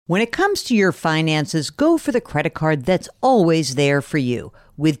When it comes to your finances, go for the credit card that's always there for you.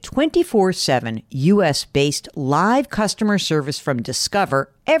 With 24/7 U.S.-based live customer service from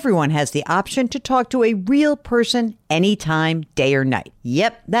Discover, everyone has the option to talk to a real person anytime, day or night.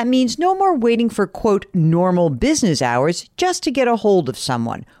 Yep, that means no more waiting for, quote, normal business hours just to get a hold of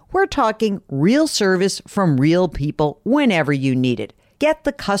someone. We're talking real service from real people whenever you need it. Get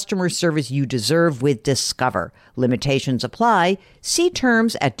the customer service you deserve with Discover. Limitations apply. See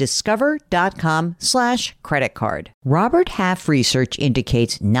terms at discover.com/credit card. Robert Half research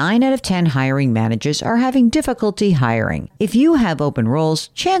indicates 9 out of 10 hiring managers are having difficulty hiring. If you have open roles,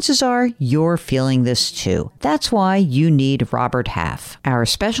 chances are you're feeling this too. That's why you need Robert Half. Our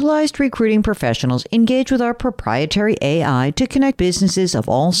specialized recruiting professionals engage with our proprietary AI to connect businesses of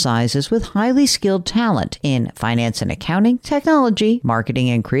all sizes with highly skilled talent in finance and accounting, technology, marketing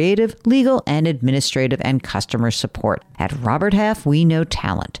and creative, legal and administrative, and customer support. At Robert Half, we know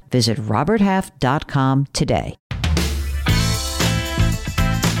talent. Visit roberthalf.com today.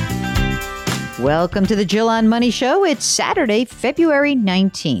 Welcome to the Jill on Money Show. It's Saturday, February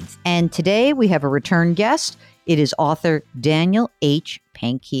 19th. And today we have a return guest. It is author Daniel H.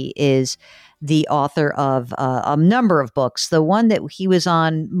 Pink. He is the author of a number of books. The one that he was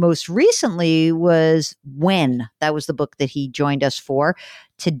on most recently was When. That was the book that he joined us for.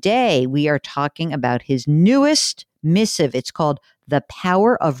 Today, we are talking about his newest missive. It's called The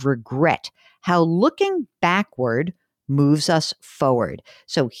Power of Regret, How Looking Backward Moves Us Forward.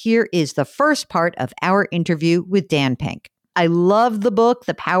 So here is the first part of our interview with Dan Pink. I love the book,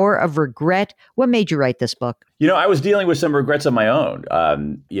 The Power of Regret. What made you write this book? I was dealing with some regrets of my own.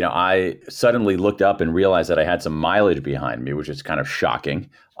 I suddenly looked up and realized that I had some mileage behind me, which is kind of shocking.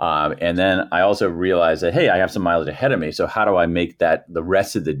 And then I also realized that, hey, I have some mileage ahead of me. So how do I make that the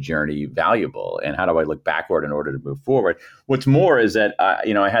rest of the journey valuable? And how do I look backward in order to move forward? What's more is that,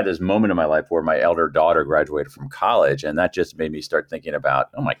 I had this moment in my life where my elder daughter graduated from college. And that just made me start thinking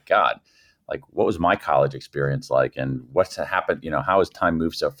about, oh, my God. Like, what was my college experience like, and what's happened? How has time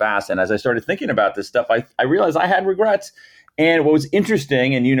moved so fast? And as I started thinking about this stuff, I realized I had regrets. And what was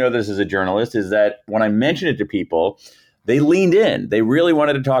interesting, and this as a journalist, is that when I mentioned it to people, they leaned in. They really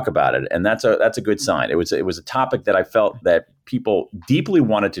wanted to talk about it, and that's a good sign. It was a topic that I felt that people deeply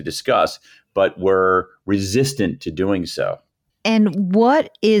wanted to discuss, but were resistant to doing so. And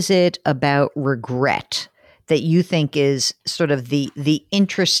what is it about regret that you think is sort of the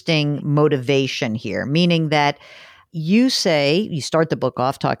interesting motivation here? Meaning that you start the book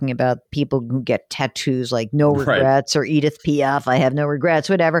off talking about people who get tattoos like no regrets, right, or Edith Piaf, I have no regrets,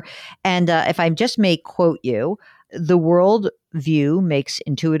 whatever. And if I just may quote you, the world view makes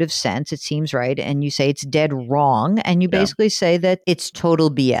intuitive sense. It seems right. And you say it's dead wrong. And you basically say that it's total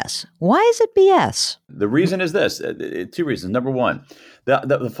BS. Why is it BS? The reason is this. 2 reasons. Number one,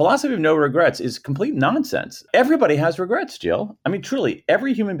 the philosophy of no regrets is complete nonsense. Everybody has regrets, Jill. I mean, truly,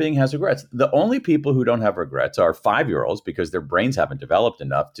 every human being has regrets. The only people who don't have regrets are 5-year-olds because their brains haven't developed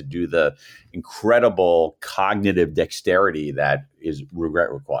enough to do the incredible cognitive dexterity that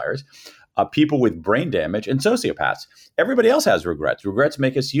regret requires. People with brain damage, and sociopaths. Everybody else has regrets. Regrets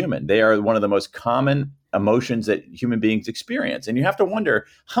make us human. They are one of the most common emotions that human beings experience. And you have to wonder,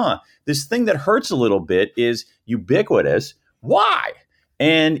 this thing that hurts a little bit is ubiquitous. Why?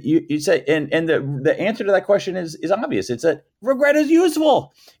 And you say, and the answer to that question is obvious. It's that regret is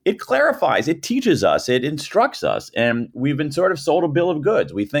useful. It clarifies, it teaches us, it instructs us. And we've been sort of sold a bill of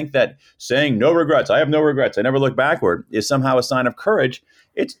goods. We think that saying no regrets, I have no regrets, I never look backward, is somehow a sign of courage.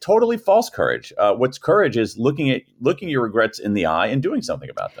 It's totally false courage. What's courage is looking your regrets in the eye and doing something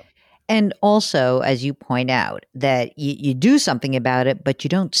about them. And also, as you point out, that you do something about it, but you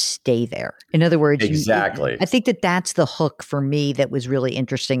don't stay there. In other words, exactly. I think that's the hook for me that was really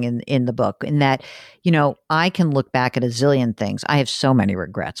interesting in the book, in that, I can look back at a zillion things. I have so many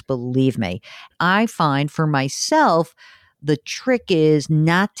regrets, believe me. I find for myself, the trick is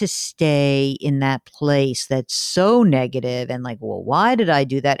not to stay in that place that's so negative and like, well, why did I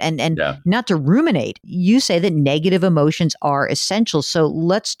do that? And not to ruminate. You say that negative emotions are essential. So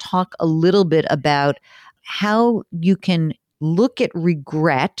let's talk a little bit about how you can look at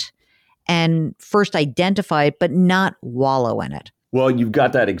regret and first identify it, but not wallow in it. Well, you've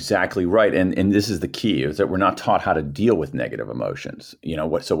got that exactly right. And this is the key, is that we're not taught how to deal with negative emotions.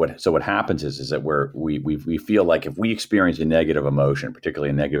 So what happens is that we feel like if we experience a negative emotion,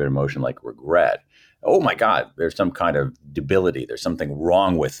 particularly a negative emotion like regret, oh my God, there's some kind of debility. There's something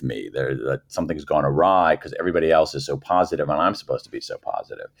wrong with me. Something's gone awry because everybody else is so positive and I'm supposed to be so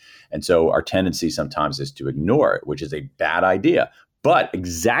positive. And so our tendency sometimes is to ignore it, which is a bad idea. But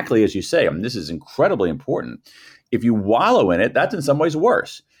exactly as you say, this is incredibly important. If you wallow in it, that's in some ways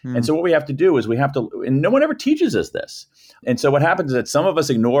worse. And so what we have to do is and no one ever teaches us this. And so what happens is that some of us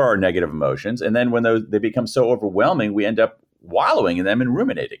ignore our negative emotions. And then when they become so overwhelming, we end up wallowing in them and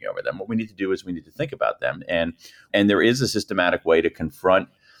ruminating over them. What we need to do is we need to think about them. And there is a systematic way to confront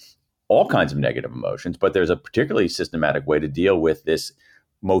all kinds of negative emotions, but there's a particularly systematic way to deal with this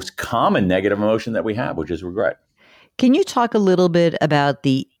most common negative emotion that we have, which is regret. Can you talk a little bit about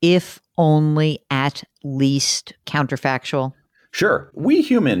the if only, at least counterfactual? Sure. We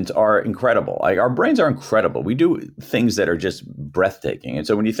humans are incredible. Like, our brains are incredible. We do things that are just breathtaking. And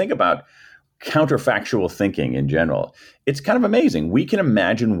so when you think about counterfactual thinking in general, it's kind of amazing. We can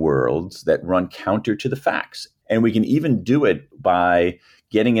imagine worlds that run counter to the facts. And we can even do it by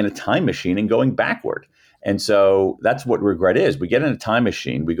getting in a time machine and going backward. And so that's what regret is. We get in a time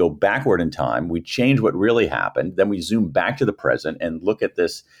machine, we go backward in time, we change what really happened, then we zoom back to the present and look at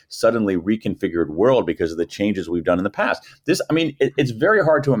this suddenly reconfigured world because of the changes we've done in the past. It's very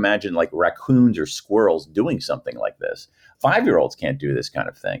hard to imagine like raccoons or squirrels doing something like this. 5-year-olds can't do this kind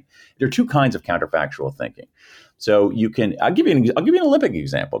of thing. There are two kinds of counterfactual thinking. So I'll give you an Olympic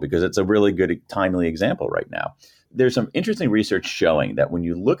example because it's a really good, timely example right now. There's some interesting research showing that when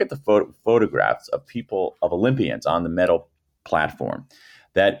you look at the photographs of Olympians on the medal platform,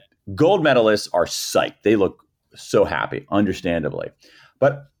 that gold medalists are psyched. They look so happy, understandably.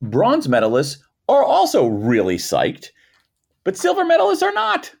 But bronze medalists are also really psyched, but silver medalists are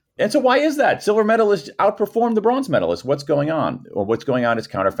not. And so why is that? Silver medalists outperform the bronze medalists. What's going on? Or what's going on is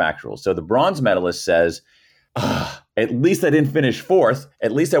counterfactual. So the bronze medalist says, at least I didn't finish fourth.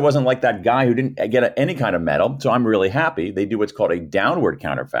 At least I wasn't like that guy who didn't get any kind of medal. So I'm really happy. They do what's called a downward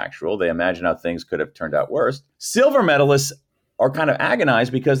counterfactual. They imagine how things could have turned out worse. Silver medalists are kind of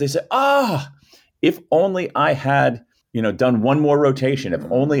agonized because they say, if only I had, done one more rotation. If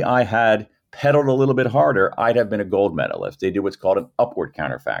only I had pedaled a little bit harder, I'd have been a gold medalist. They do what's called an upward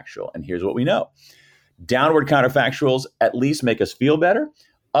counterfactual. And here's what we know. Downward counterfactuals at least make us feel better.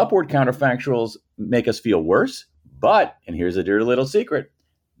 Upward counterfactuals make us feel worse, but, and here's a dirty little secret,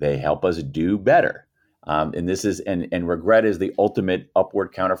 they help us do better. And regret is the ultimate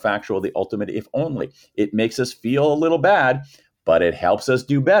upward counterfactual, the ultimate if only. It makes us feel a little bad, but it helps us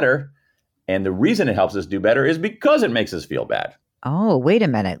do better. And the reason it helps us do better is because it makes us feel bad. Oh, wait a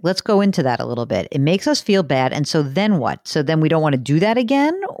minute. Let's go into that a little bit. It makes us feel bad. And so then what? So then we don't want to do that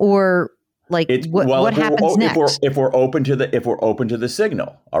again? Or what happens next? If we're open to the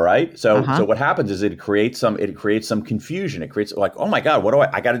signal, all right. So what happens is it creates some confusion. It creates like, oh my God,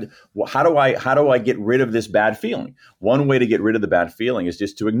 how do I get rid of this bad feeling? One way to get rid of the bad feeling is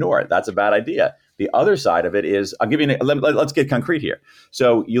just to ignore it. That's a bad idea. The other side of it is, let's get concrete here.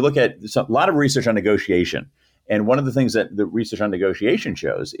 So you look at a lot of research on negotiation. And one of the things that the research on negotiation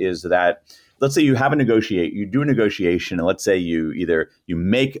shows is that, let's say you do a negotiation, and let's say you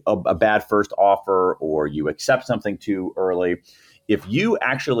make a bad first offer or you accept something too early. If you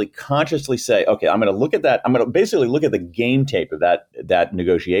actually consciously say, okay, I'm going to look at that, I'm going to basically look at the game tape of that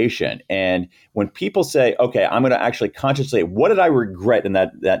negotiation. And when people say, okay, I'm going to actually consciously, what did I regret in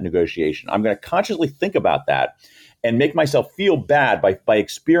that negotiation? I'm going to consciously think about that and make myself feel bad by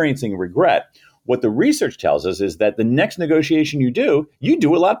experiencing regret. What the research tells us is that the next negotiation you do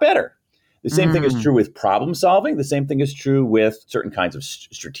a lot better. The same thing is true with problem solving. The same thing is true with certain kinds of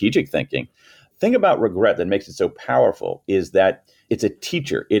strategic thinking. Thing about regret that makes it so powerful is that it's a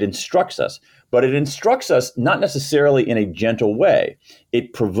teacher. It instructs us, but it instructs us not necessarily in a gentle way.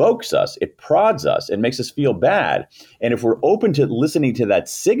 It provokes us, it prods us, it makes us feel bad. And if we're open to listening to that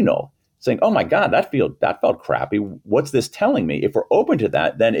signal, saying, oh my God, that felt crappy. What's this telling me? If we're open to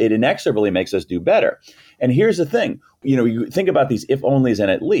that, then it inexorably makes us do better. And here's the thing, you think about these if onlys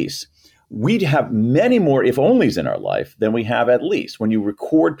and at least. We'd have many more if onlys in our life than we have at least. When you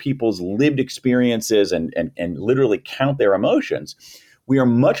record people's lived experiences and literally count their emotions, we are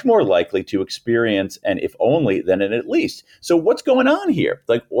much more likely to experience an if only than an at least. So what's going on here?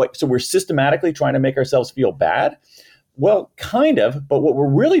 So we're systematically trying to make ourselves feel bad? Well, kind of, but what we're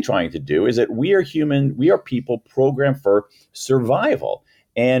really trying to do is that we are people programmed for survival,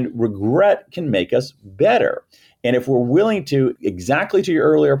 and regret can make us better. And if we're willing to, exactly to your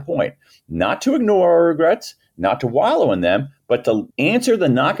earlier point, not to ignore our regrets, not to wallow in them, but to answer the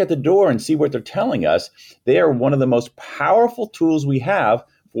knock at the door and see what they're telling us, they are one of the most powerful tools we have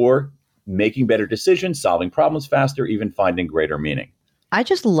for making better decisions, solving problems faster, even finding greater meaning. I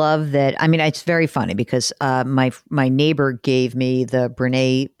just love that. I mean, it's very funny because my neighbor gave me the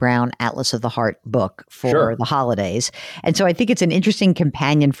Brene Brown Atlas of the Heart book for the holidays. And so I think it's an interesting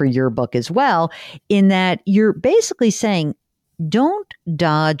companion for your book as well, in that you're basically saying, don't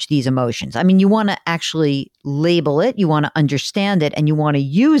dodge these emotions. I mean, you want to actually label it, you want to understand it, and you want to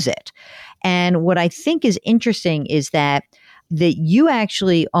use it. And what I think is interesting is that you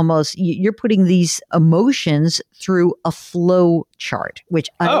actually you're putting these emotions through a flow chart, which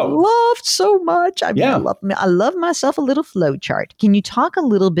I loved so much. I mean, I love myself a little flow chart. Can you talk a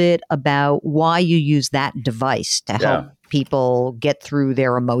little bit about why you use that device to help people get through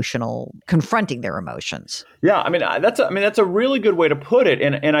confronting their emotions? Yeah, that's a really good way to put it,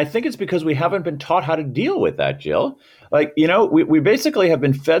 and I think it's because we haven't been taught how to deal with that, Jill. Like, we basically have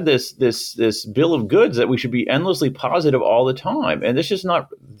been fed this bill of goods that we should be endlessly positive all the time, and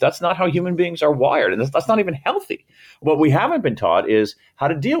that's not how human beings are wired, and that's not even healthy. What we haven't been taught is how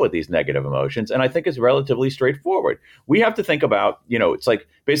to deal with these negative emotions, and I think it's relatively straightforward. We have to think about, it's like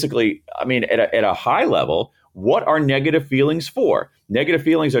basically, at a high level, what are negative feelings for? Negative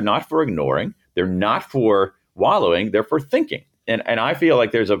feelings are not for ignoring. They're not for wallowing. They're for thinking. And I feel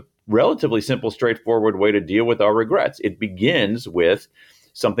like there's a relatively simple, straightforward way to deal with our regrets. It begins with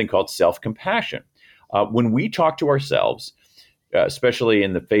something called self-compassion. When we talk to ourselves, especially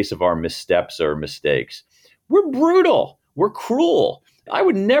in the face of our missteps or mistakes, we're brutal. We're cruel. I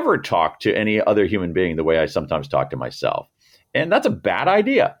would never talk to any other human being the way I sometimes talk to myself. And that's a bad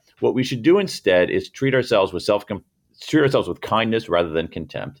idea. What we should do instead is treat ourselves with kindness rather than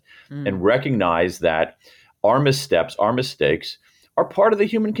contempt, and recognize that our missteps, our mistakes are part of the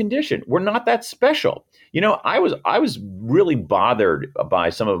human condition. We're not that special. I was really bothered by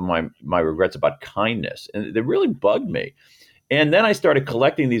some of my regrets about kindness, and they really bugged me. And then I started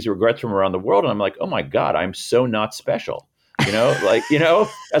collecting these regrets from around the world, and I'm like, oh my God, I'm so not special.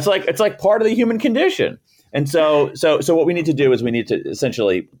 It's like part of the human condition. And so what we need to do is we need to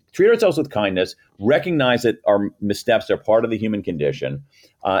essentially treat ourselves with kindness, recognize that our missteps are part of the human condition,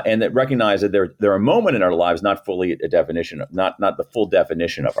 and that recognize that they're a moment in our lives, not fully a definition, not the full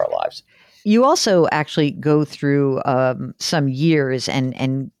definition of our lives. You also actually go through some years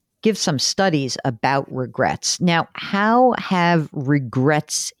and give some studies about regrets. Now, how have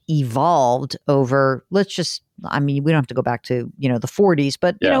regrets evolved over, we don't have to go back to, the 40s,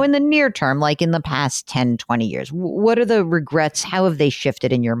 but, in the near term, like in the past 10, 20 years, what are the regrets? How have they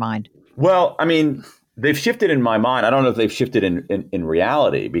shifted in your mind? Well, they've shifted in my mind. I don't know if they've shifted in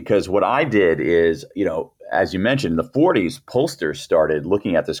reality, because what I did is, as you mentioned, in the 40s, pollsters started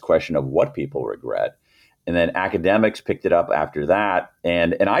looking at this question of what people regret. And then academics picked it up after that.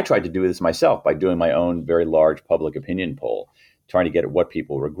 And I tried to do this myself by doing my own very large public opinion poll, trying to get at what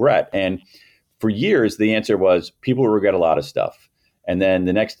people regret. And for years, the answer was people regret a lot of stuff. And then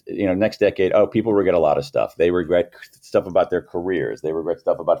the next decade, people regret a lot of stuff. They regret stuff about their careers. They regret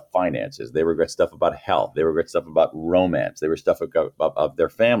stuff about finances. They regret stuff about health. They regret stuff about romance. They regret stuff about their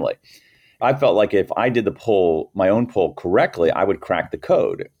family. I felt like if I did my own poll correctly, I would crack the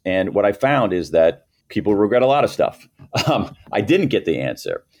code. And what I found is that people regret a lot of stuff. I didn't get the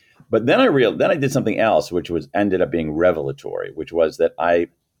answer. But then I did something else, which ended up being revelatory, which was that I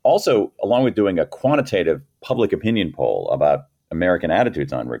also, along with doing a quantitative public opinion poll about American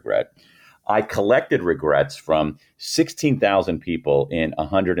attitudes on regret, I collected regrets from 16,000 people in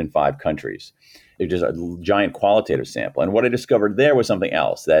 105 countries. It was just a giant qualitative sample. And what I discovered there was something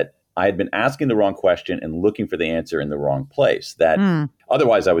else, that I had been asking the wrong question and looking for the answer in the wrong place. That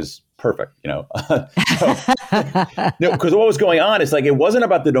otherwise I was perfect, Because what was going on is it wasn't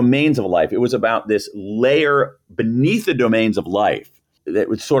about the domains of life. It was about this layer beneath the domains of life that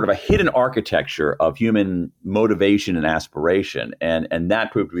was sort of a hidden architecture of human motivation and aspiration. And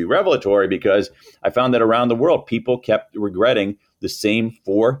that proved to be revelatory, because I found that around the world, people kept regretting the same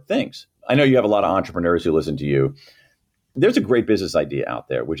 4 things. I know you have a lot of entrepreneurs who listen to you. There's a great business idea out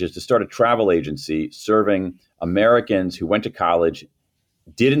there, which is to start a travel agency serving Americans who went to college,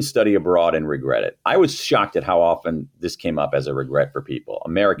 didn't study abroad, and regret it. I was shocked at how often this came up as a regret for people.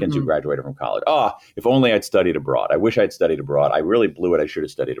 Americans who graduated from college. If only I'd studied abroad. I wish I'd studied abroad. I really blew it. I should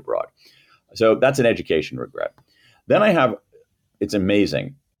have studied abroad. So that's an education regret. Then I have, it's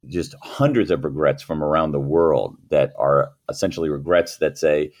amazing, just hundreds of regrets from around the world that are essentially regrets that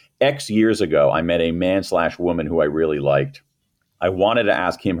say, X years ago, I met a man/woman who I really liked. I wanted to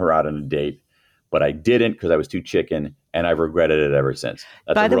ask him or her out on a date, but I didn't because I was too chicken, and I've regretted it ever since.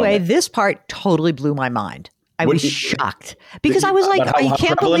 By the way, this part totally blew my mind. I was shocked because I was like, I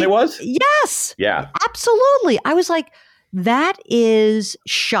can't believe it was. Yes. Yeah. Absolutely. I was like, that is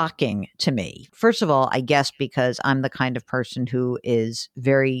shocking to me. First of all, I guess because I'm the kind of person who is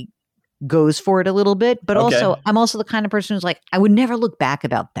goes for it a little bit, but also I'm also the kind of person who's like, I would never look back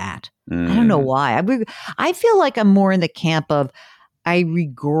about that. I don't know why. I feel like I'm more in the camp of, I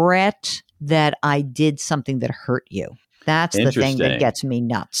regret that I did something that hurt you. That's the thing that gets me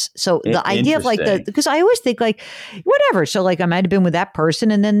nuts. So the idea of because I always think like, whatever. So like I might have been with that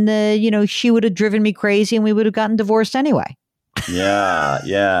person and then, she would have driven me crazy and we would have gotten divorced anyway.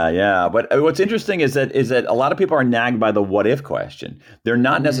 Yeah. But what's interesting is that a lot of people are nagged by the what if question. They're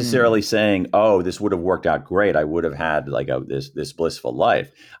not necessarily saying, "Oh, this would have worked out great. I would have had like this blissful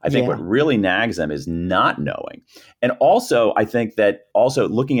life." I think what really nags them is not knowing. And also, I think that also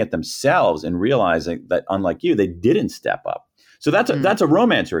looking at themselves and realizing that unlike you, they didn't step up. So that's a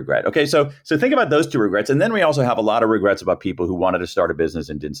romance regret. Okay, so think about those two regrets, and then we also have a lot of regrets about people who wanted to start a business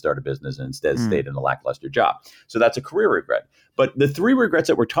and didn't start a business and instead stayed in a lackluster job. So that's a career regret. But the three regrets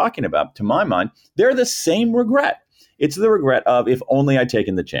that we're talking about, to my mind, they're the same regret. It's the regret of if only I'd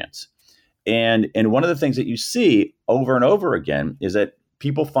taken the chance. And one of the things that you see over and over again is that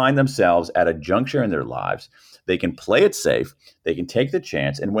people find themselves at a juncture in their lives. They can play it safe. They can take the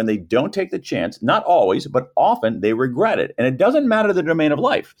chance. And when they don't take the chance, not always, but often they regret it. And it doesn't matter the domain of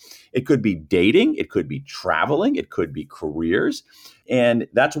life. It could be dating. It could be traveling. It could be careers. And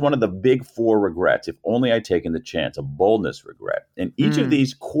that's one of the big four regrets. If only I'd taken the chance, a boldness regret. And each of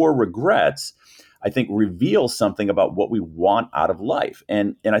these core regrets, I think, reveals something about what we want out of life.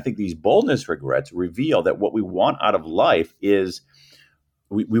 And I think these boldness regrets reveal that what we want out of life is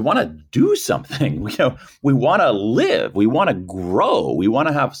we want to do something. We want to live. We want to grow. We want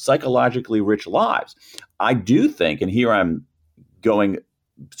to have psychologically rich lives. I do think, and here I'm going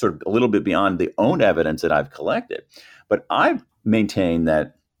sort of a little bit beyond the own evidence that I've collected, but I maintain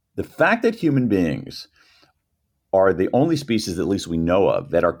that the fact that human beings are the only species, at least we know of,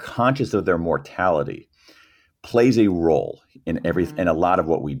 that are conscious of their mortality plays a role in in a lot of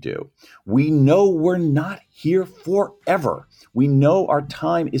what we do. We know we're not here forever. We know our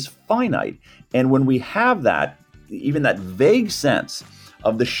time is finite. And when we have that, even that vague sense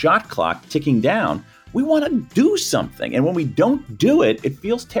of the shot clock ticking down, we want to do something. And when we don't do it, it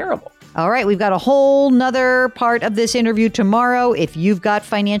feels terrible. All right, we've got a whole nother part of this interview tomorrow. If you've got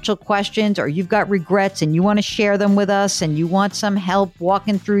financial questions or you've got regrets and you want to share them with us and you want some help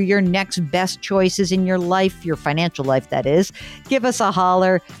walking through your next best choices in your life, your financial life, that is, give us a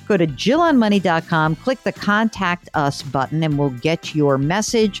holler. Go to JillOnMoney.com, click the Contact Us button, and we'll get your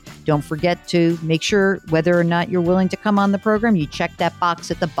message. Don't forget to make sure whether or not you're willing to come on the program, you check that box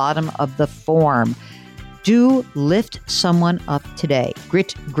at the bottom of the form. Do lift someone up today.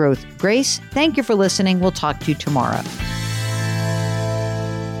 Grit, growth, grace. Thank you for listening. We'll talk to you tomorrow.